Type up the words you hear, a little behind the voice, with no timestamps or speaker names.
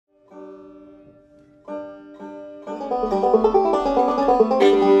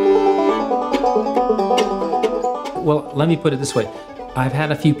Well, let me put it this way. I've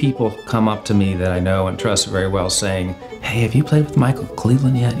had a few people come up to me that I know and trust very well saying, hey, have you played with Michael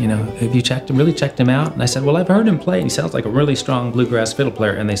Cleveland yet? You know, have you really checked him out? And I said, well, I've heard him play, and he sounds like a really strong bluegrass fiddle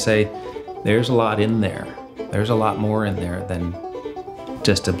player. And they say, there's a lot in there. There's a lot more in there than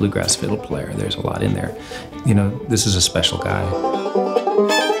just a bluegrass fiddle player. There's a lot in there. You know, this is a special guy.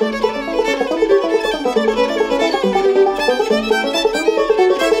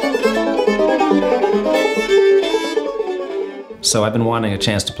 So I've been wanting a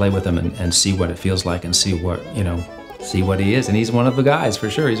chance to play with him and see what it feels like and see what, you know, see what he is. And he's one of the guys for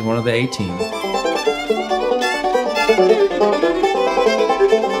sure. He's one of the A-team.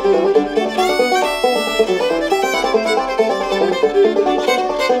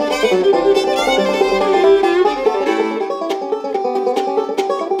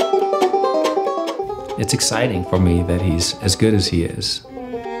 It's exciting for me that he's as good as he is.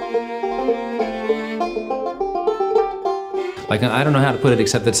 Like, I don't know how to put it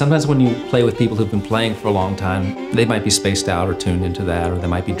except that sometimes when you play with people who've been playing for a long time, they might be spaced out or tuned into that, or they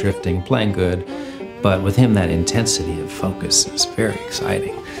might be drifting, playing good. But with him, that intensity of focus is very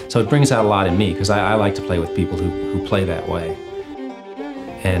exciting. So it brings out a lot in me, because I like to play with people who play that way.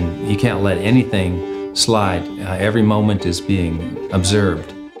 And you can't let anything slide. Every moment is being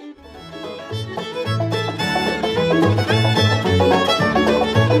observed.